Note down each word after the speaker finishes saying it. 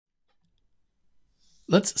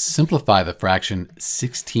Let's simplify the fraction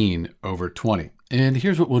 16 over 20. And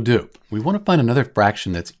here's what we'll do. We want to find another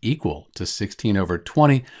fraction that's equal to 16 over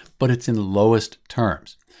 20, but it's in lowest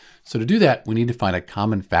terms. So to do that, we need to find a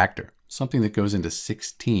common factor, something that goes into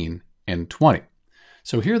 16 and 20.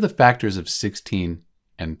 So here are the factors of 16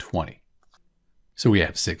 and 20. So we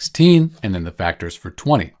have 16 and then the factors for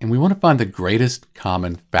 20. And we want to find the greatest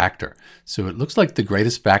common factor. So it looks like the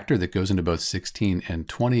greatest factor that goes into both 16 and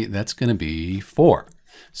 20, that's going to be 4.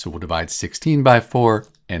 So we'll divide 16 by 4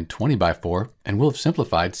 and 20 by 4, and we'll have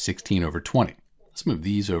simplified 16 over 20. Let's move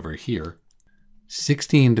these over here.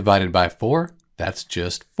 16 divided by 4, that's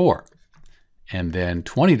just 4. And then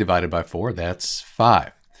 20 divided by 4, that's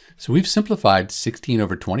 5. So we've simplified 16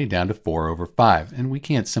 over 20 down to 4 over 5, and we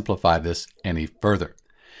can't simplify this any further.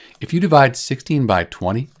 If you divide 16 by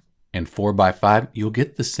 20 and 4 by 5, you'll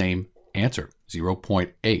get the same answer,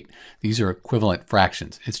 0.8. These are equivalent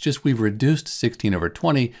fractions. It's just we've reduced 16 over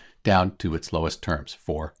 20 down to its lowest terms,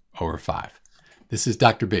 4 over 5. This is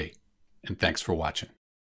Dr. B, and thanks for watching.